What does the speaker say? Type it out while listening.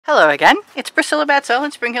Hello again, it's Priscilla Batzell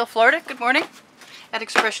in Spring Hill, Florida. Good morning at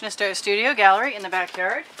Expressionist Art Studio Gallery in the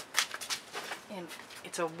backyard. And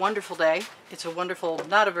it's a wonderful day. It's a wonderful,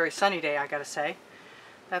 not a very sunny day, I gotta say.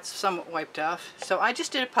 That's somewhat wiped off. So I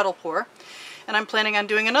just did a puddle pour, and I'm planning on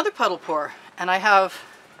doing another puddle pour. And I have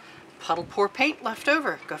puddle pour paint left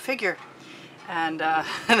over, go figure. And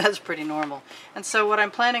that's pretty normal. And so what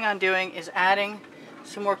I'm planning on doing is adding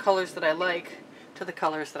some more colors that I like to the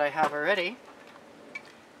colors that I have already.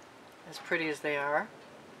 As pretty as they are,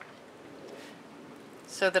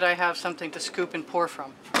 so that I have something to scoop and pour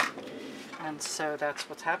from. And so that's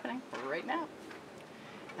what's happening right now.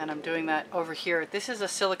 And I'm doing that over here. This is a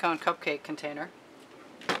silicone cupcake container,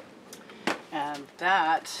 and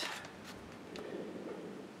that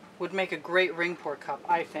would make a great ring pour cup,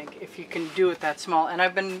 I think, if you can do it that small. And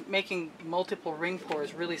I've been making multiple ring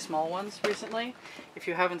pours, really small ones, recently. If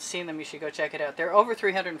you haven't seen them, you should go check it out. There are over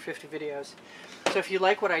 350 videos. So if you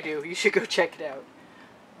like what I do, you should go check it out.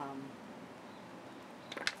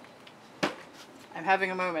 I'm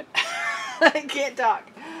having a moment. I can't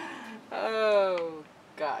talk. Oh,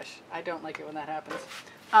 gosh. I don't like it when that happens.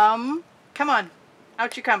 Come on.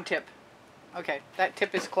 Out you come, tip. Okay, that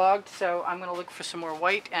tip is clogged, so I'm going to look for some more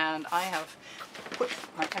white, and I have put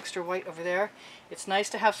my extra white over there. It's nice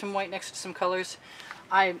to have some white next to some colors.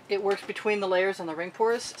 It works between the layers on the ring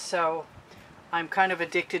pours, so I'm kind of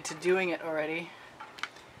addicted to doing it already.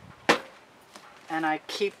 And I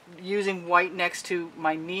keep using white next to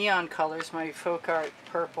my neon colors, my folk art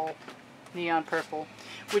purple, neon purple,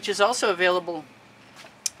 which is also available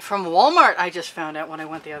from Walmart, I just found out when I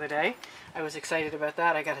went the other day. I was excited about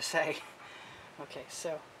that, I gotta say. Okay,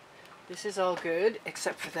 so this is all good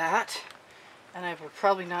except for that, and I will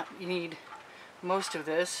probably not need most of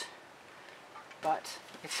this, but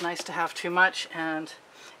it's nice to have too much. And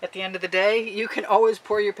at the end of the day, you can always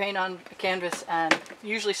pour your paint on a canvas and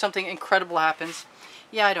usually something incredible happens.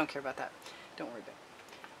 Yeah, I don't care about that. Don't worry about it.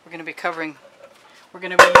 We're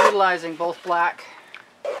going to be utilizing both black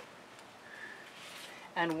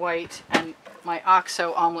and white and my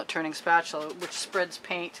OXO omelet turning spatula, which spreads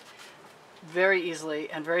paint very easily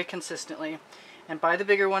and very consistently. And buy the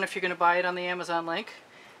bigger one if you're going to buy it on the Amazon link,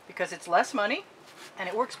 because it's less money and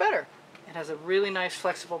it works better. It has a really nice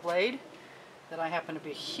flexible blade that I happen to be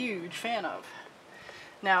a huge fan of.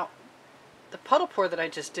 Now, the puddle pour that I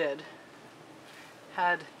just did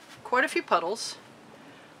had quite a few puddles,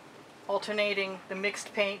 alternating the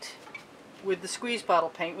mixed paint with the squeeze bottle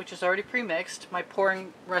paint, which is already pre-mixed. My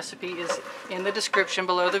pouring recipe is in the description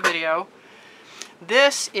below the video.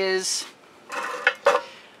 This is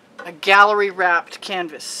a gallery wrapped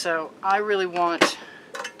canvas, so I really want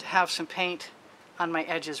to have some paint on my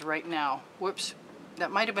edges right now. Whoops,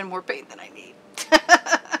 that might have been more paint than I need.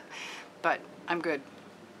 But I'm good.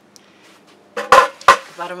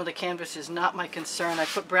 The bottom of the canvas is not my concern. I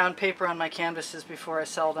put brown paper on my canvases before I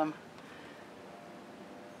sell them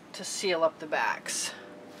to seal up the backs,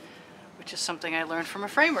 which is something I learned from a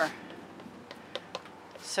framer.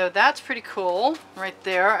 So that's pretty cool right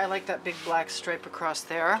there. I like that big black stripe across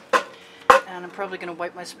there. And I'm probably going to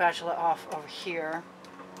wipe my spatula off over here.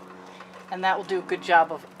 And that will do a good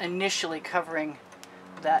job of initially covering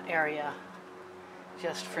that area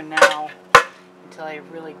just for now, until I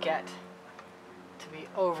really get to be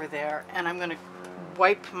over there. And I'm going to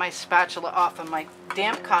wipe my spatula off of my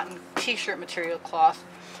damp cotton t-shirt material cloth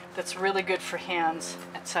that's really good for hands,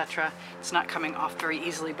 etc. It's not coming off very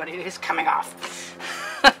easily, but it is coming off.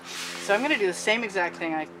 So I'm going to do the same exact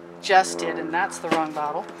thing I just did, and that's the wrong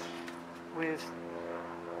bottle, with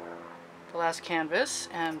the last canvas,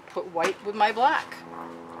 and put white with my black,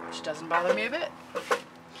 which doesn't bother me a bit.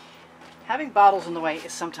 Having bottles in the way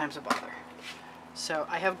is sometimes a bother. So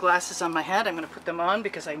I have glasses on my head. I'm going to put them on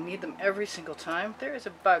because I need them every single time. There is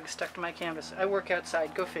a bug stuck to my canvas. I work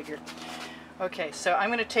outside, go figure. Okay, so I'm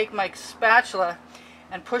going to take my spatula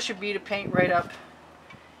and push a bead of paint right up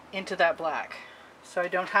into that black, so I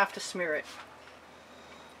don't have to smear it.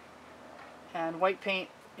 And white paint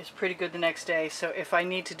is pretty good the next day, so if I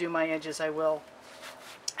need to do my edges, I will.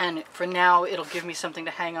 And for now, it'll give me something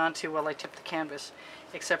to hang on to while I tip the canvas,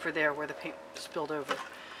 except for there where the paint spilled over,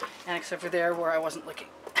 and except for there where I wasn't looking.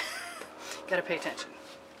 Gotta pay attention.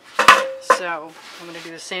 So I'm going to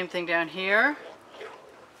do the same thing down here,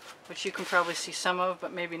 which you can probably see some of,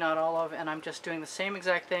 but maybe not all of, and I'm just doing the same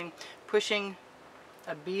exact thing, pushing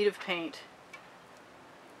a bead of paint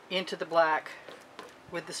into the black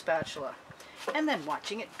with the spatula, and then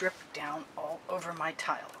watching it drip down all over my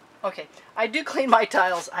tile. Okay, I do clean my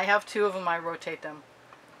tiles. I have two of them, I rotate them,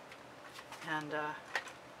 and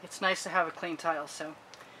it's nice to have a clean tile, so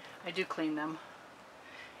I do clean them.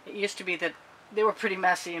 It used to be that they were pretty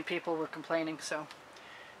messy and people were complaining, so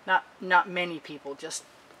not many people, just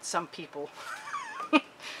some people.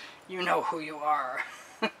 You know who you are.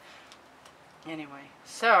 Anyway,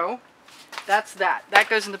 so that's that. That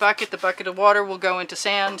goes in the bucket. The bucket of water will go into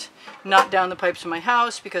sand, not down the pipes of my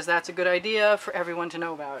house, because that's a good idea for everyone to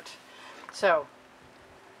know about. So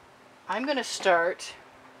I'm going to start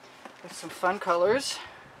with some fun colors.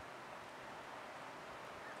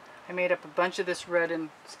 I made up a bunch of this red and,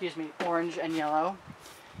 orange and yellow.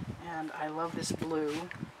 And I love this blue.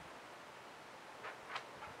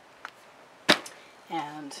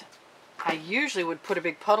 And I usually would put a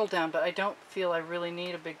big puddle down, but I don't feel I really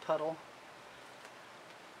need a big puddle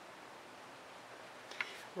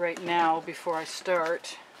right now before I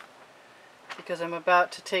start, because I'm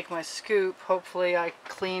about to take my scoop. Hopefully I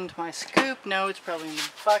cleaned my scoop. No, it's probably in the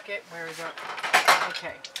bucket. Where is it?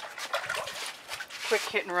 Okay. Quick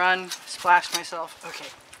hit and run. Splashed myself. Okay.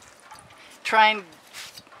 Try and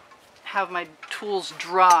have my tools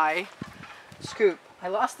dry. Scoop. I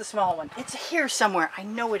lost the small one. It's here somewhere. I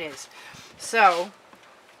know it is. So,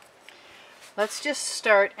 let's just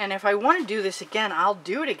start. And if I want to do this again, I'll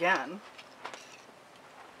do it again.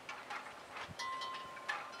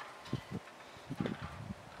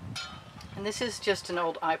 And this is just an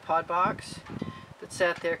old iPod box that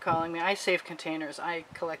sat there calling me. I save containers. I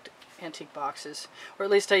collect antique boxes. Or at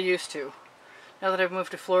least I used to. Now that I've moved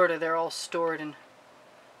to Florida, they're all stored in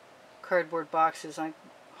cardboard boxes. I'm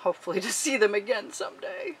hopefully to see them again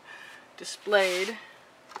someday. Displayed.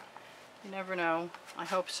 You never know. I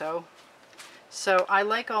hope so. So I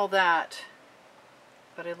like all that,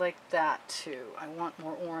 but I like that too. I want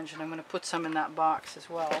more orange, and I'm going to put some in that box as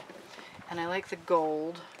well. And I like the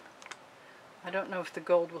gold. I don't know if the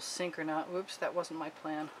gold will sink or not. Whoops, that wasn't my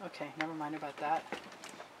plan. Okay, never mind about that.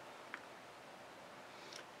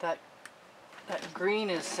 That green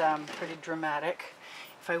is pretty dramatic.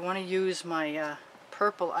 If I want to use my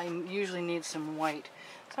purple, I usually need some white.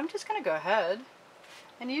 So I'm just going to go ahead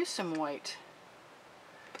and use some white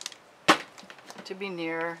to be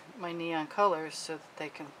near my neon colors so that they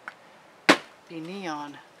can be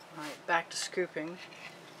neon. Alright, back to scooping.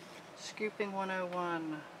 Scooping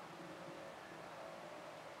 101.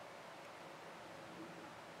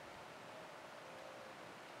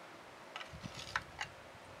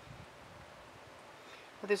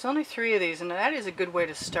 Well, there's only 3 of these, and that is a good way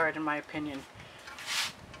to start in my opinion,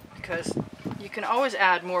 because you can always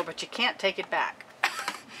add more, but you can't take it back.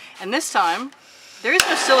 And this time, there is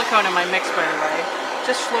no silicone in my mix, by the way.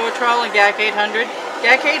 Just Floetrol and GAC 800.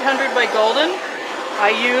 GAC 800 by Golden I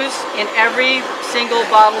use in every single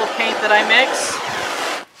bottle of paint that I mix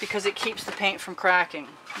because it keeps the paint from cracking.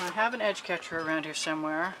 And I have an edge catcher around here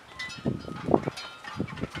somewhere.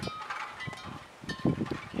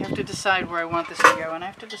 I have to decide where I want this to go, and I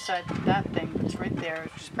have to decide that thing that's right there,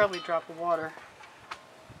 which is probably a drop of water.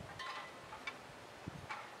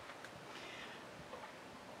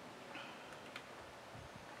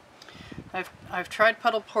 I've tried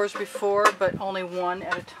puddle pours before, but only one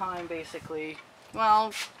at a time, basically.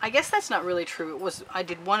 Well, I guess that's not really true. I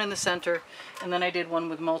did one in the center, and then I did one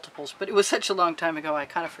with multiples, but it was such a long time ago, I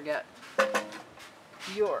kind of forget.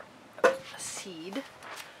 You're a seed.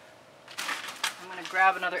 I'm going to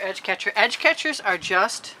grab another edge catcher. Edge catchers are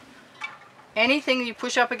just anything you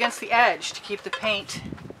push up against the edge to keep the paint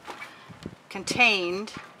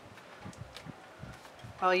contained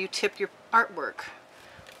while you tip your artwork.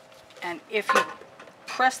 And if you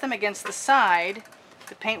press them against the side,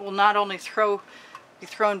 the paint will not only be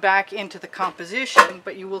thrown back into the composition,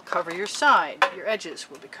 but you will cover your side. Your edges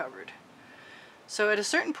will be covered. So at a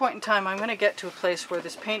certain point in time, I'm going to get to a place where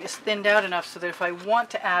this paint is thinned out enough so that if I want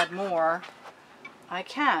to add more, I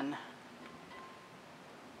can.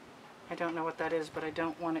 I don't know what that is, but I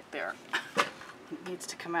don't want it there. It needs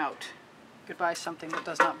to come out. Goodbye, something that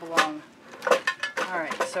does not belong.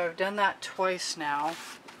 Alright, so I've done that twice now.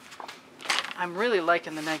 I'm really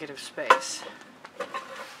liking the negative space.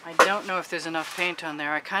 I don't know if there's enough paint on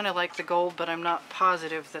there. I kind of like the gold, but I'm not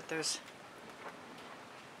positive that there's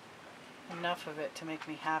enough of it to make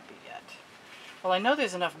me happy yet. Well, I know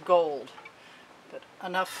there's enough gold, but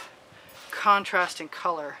enough contrast in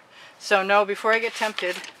color. So no, before I get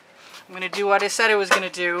tempted, I'm going to do what I said I was going to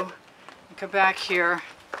do and come back here.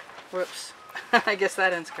 Whoops. I guess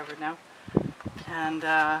that end's covered now. And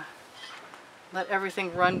let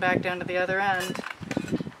everything run back down to the other end.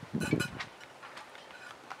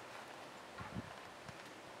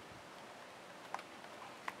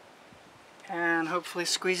 And hopefully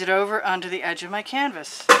squeeze it over onto the edge of my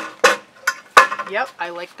canvas. Yep, I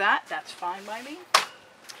like that. That's fine by me.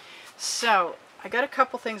 So, I got a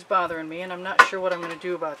couple things bothering me, and I'm not sure what I'm going to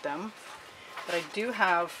do about them. But I do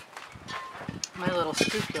have my little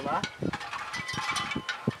scapula.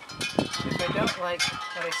 If I don't like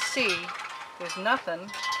what I see, there's nothing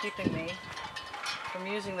keeping me from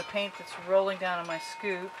using the paint that's rolling down on my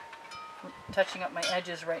scoop, touching up my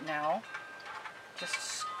edges right now.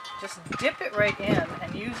 Just dip it right in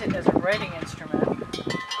and use it as a writing instrument.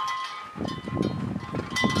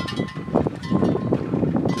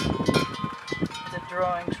 As a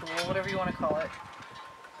drawing tool, whatever you want to call it.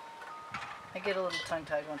 I get a little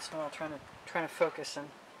tongue-tied once in a while trying to focus and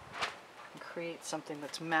create something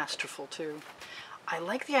that's masterful too. I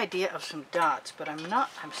like the idea of some dots, but I'm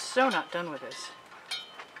so not done with this.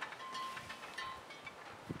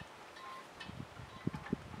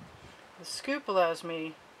 The scoop allows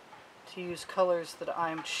me to use colors that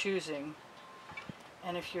I'm choosing,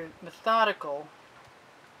 and if you're methodical,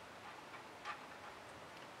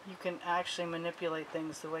 you can actually manipulate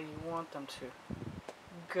things the way you want them to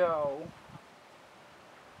go.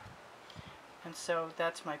 And so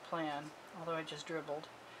that's my plan, although I just dribbled.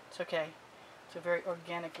 It's okay. It's a very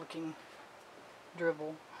organic looking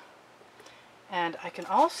dribble. And I can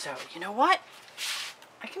also, you know what?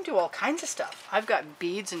 I can do all kinds of stuff. I've got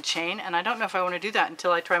beads and chain, and I don't know if I want to do that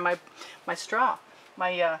until I try my straw.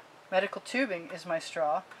 My medical tubing is my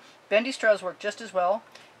straw. Bendy straws work just as well.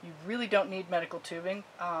 You really don't need medical tubing.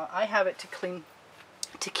 I have it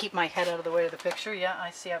to keep my head out of the way of the picture. Yeah,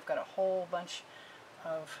 I see I've got a whole bunch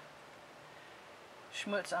of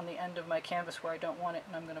schmutz on the end of my canvas where I don't want it,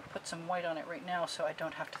 and I'm going to put some white on it right now so I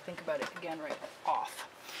don't have to think about it again right off.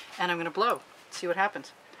 And I'm going to blow, see what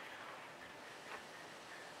happens.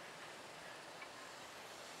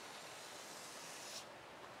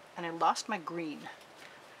 And I lost my green,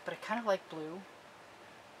 but I kind of like blue,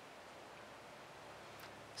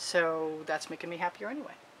 so that's making me happier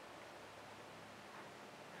anyway.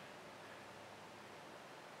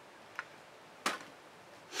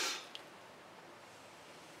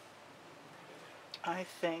 I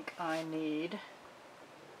think I need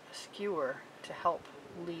a skewer to help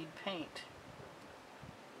lead paint.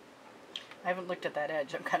 I haven't looked at that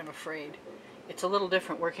edge. I'm kind of afraid. It's a little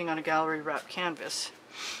different working on a gallery wrap canvas.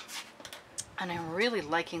 And I'm really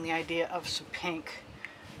liking the idea of some pink.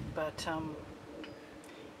 But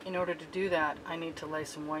in order to do that, I need to lay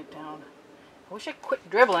some white down. I wish I'd quit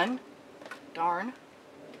dribbling. Darn.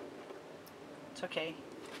 It's okay.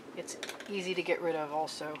 It's easy to get rid of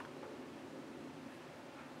also.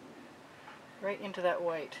 Right into that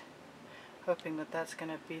white, hoping that that's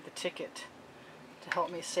going to be the ticket to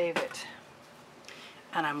help me save it.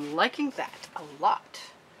 And I'm liking that a lot.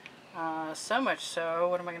 So much so,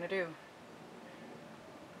 what am I going to do?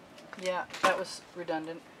 Yeah, that was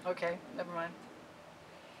redundant. Okay, never mind.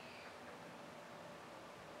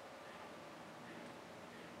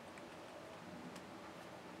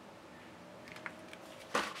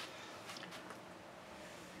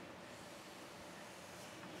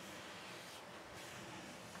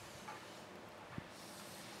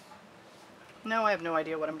 No, I have no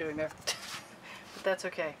idea what I'm doing there. But that's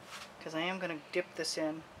okay, because I am going to dip this in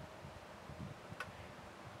and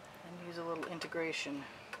use a little integration.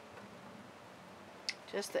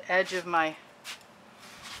 Just the edge of my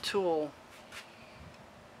tool.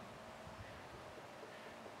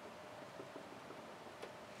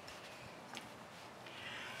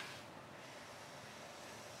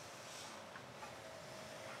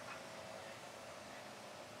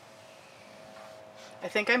 I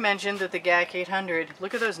think I mentioned that the GAC 800,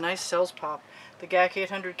 look at those nice cells pop. The GAC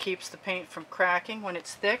 800 keeps the paint from cracking when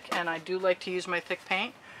it's thick, and I do like to use my thick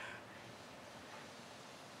paint.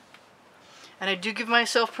 And I do give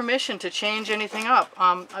myself permission to change anything up.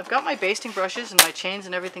 I've got my basting brushes and my chains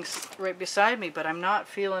and everything right beside me, but I'm not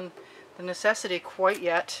feeling the necessity quite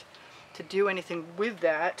yet to do anything with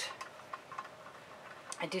that.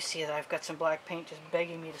 I do see that I've got some black paint just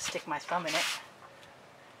begging me to stick my thumb in it.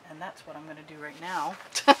 And that's what I'm going to do right now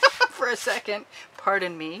for a second.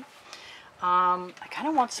 Pardon me. I kind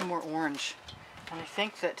of want some more orange. And I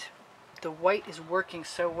think that the white is working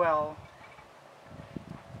so well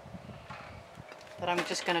that I'm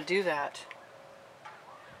just going to do that.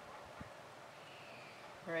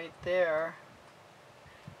 Right there.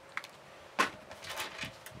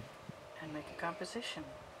 And make a composition.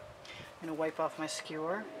 I'm going to wipe off my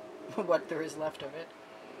skewer, what there is left of it.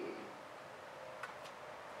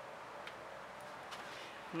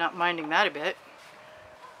 Not minding that a bit.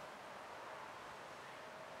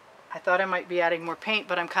 I thought I might be adding more paint,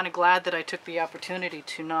 but I'm kind of glad that I took the opportunity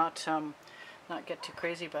to not get too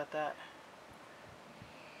crazy about that.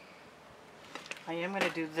 I am going to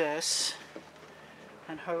do this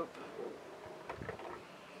and hope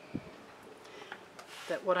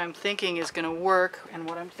that what I'm thinking is going to work, and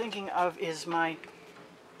what I'm thinking of is my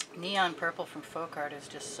neon purple from Folk Art is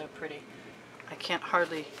just so pretty. I can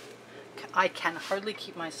hardly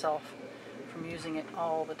keep myself from using it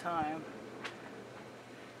all the time.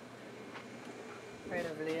 Right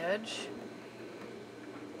over the edge.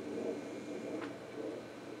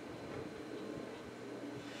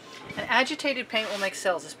 And agitated paint will make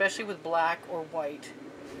cells, especially with black or white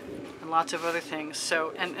and lots of other things.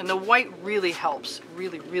 So, and the white really helps,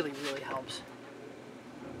 really helps.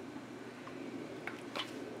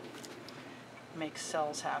 Makes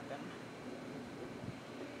cells happen.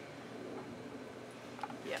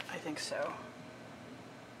 Yeah, I think so.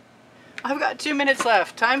 I've got 2 minutes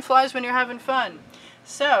left. Time flies when you're having fun.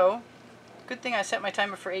 So, good thing I set my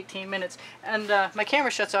timer for 18 minutes. And my camera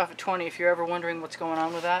shuts off at 20 if you're ever wondering what's going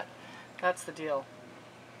on with that. That's the deal.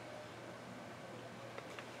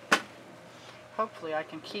 Hopefully I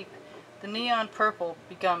can keep the neon purple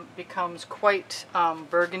becomes quite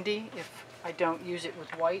burgundy if I don't use it with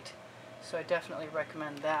white. So I definitely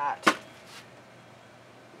recommend that.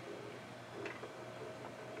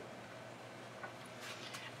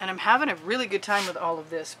 And I'm having a really good time with all of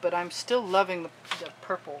this, but I'm still loving the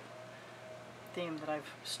purple theme that I've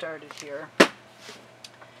started here.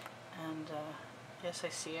 And yes, I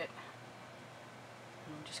see it.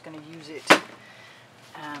 I'm just going to use it,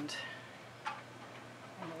 and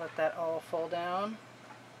I'm going to let that all fall down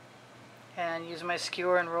and use my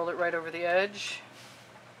skewer and roll it right over the edge.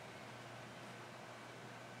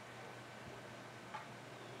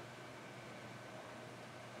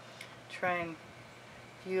 Try and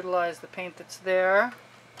utilize the paint that's there.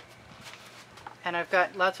 And I've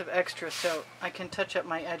got lots of extra, so I can touch up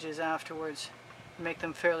my edges afterwards and make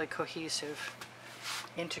them fairly cohesive,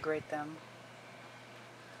 integrate them.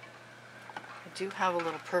 I do have a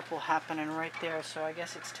little purple happening right there, so I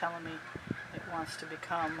guess it's telling me it wants to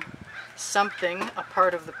become something, a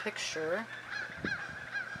part of the picture,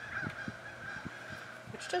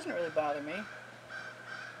 which doesn't really bother me.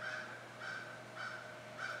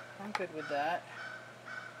 I'm good with that.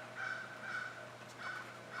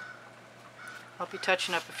 I'll be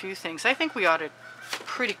touching up a few things. I think we ought to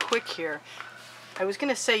pretty quick here. I was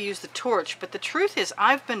going to say use the torch, but the truth is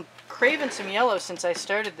I've been craving some yellow since I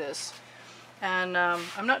started this. And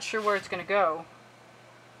I'm not sure where it's going to go.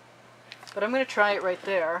 But I'm going to try it right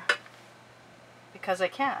there because I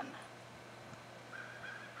can.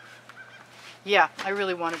 Yeah, I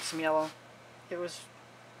really wanted some yellow.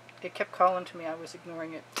 It kept calling to me. I was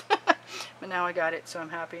ignoring it. But now I got it, so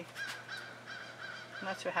I'm happy. I'm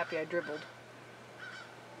not so happy I dribbled.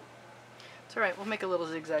 It's alright, we'll make a little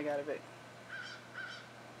zigzag out of it.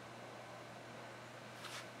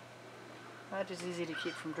 Not as easy to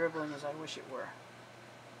keep from dribbling as I wish it were.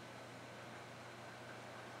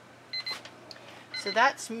 So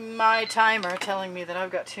that's my timer telling me that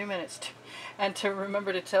I've got 2 minutes. And to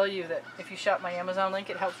remember to tell you that if you shop my Amazon link,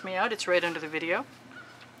 it helps me out. It's right under the video.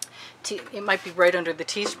 It might be right under the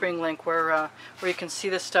Teespring link where you can see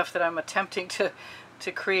the stuff that I'm attempting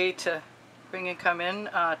to create to bring income in.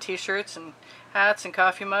 T-shirts and hats and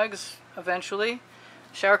coffee mugs eventually.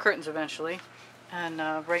 Shower curtains eventually. And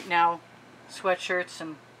right now, sweatshirts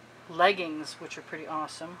and leggings, which are pretty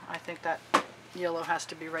awesome. I think that yellow has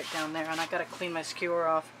to be right down there, and I gotta clean my skewer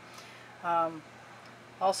off.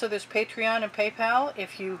 Also, there's Patreon and PayPal.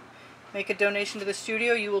 If you make a donation to the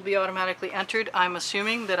studio, you will be automatically entered. I'm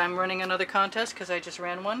assuming that I'm running another contest because I just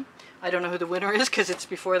ran one. I don't know who the winner is because it's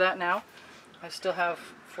before that now. I still have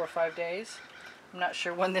 4 or 5 days. I'm not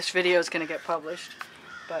sure when this video is going to get published,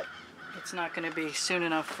 but it's not going to be soon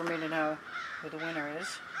enough for me to know who the winner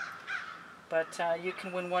is. But you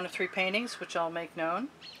can win 1 of 3 paintings, which I'll make known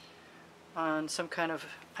on some kind of...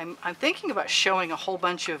 I'm thinking about showing a whole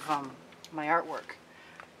bunch of my artwork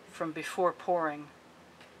from before pouring,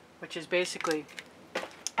 which is basically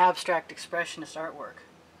abstract expressionist artwork.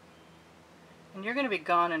 And you're going to be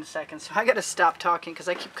gone in a second, so I got to stop talking because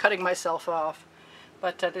I keep cutting myself off.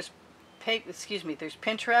 But there's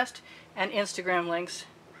Pinterest and Instagram links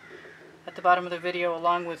at the bottom of the video,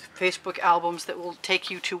 along with Facebook albums that will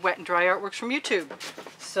take you to wet and dry artworks from YouTube.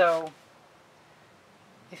 So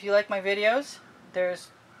if you like my videos, there's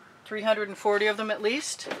 340 of them at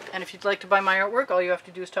least, and if you'd like to buy my artwork, all you have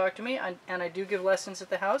to do is talk to me, and I do give lessons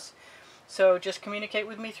at the house. So just communicate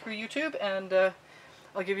with me through YouTube, and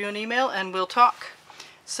I'll give you an email and we'll talk.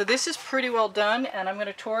 So this is pretty well done, and I'm going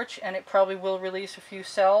to torch, and it probably will release a few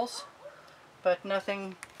cells, but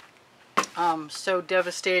nothing so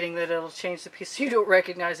devastating that it'll change the piece so you don't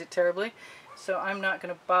recognize it terribly. So I'm not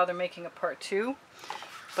going to bother making a part 2.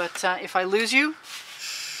 But if I lose you,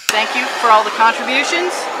 thank you for all the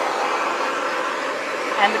contributions.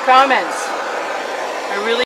 and the comments. I really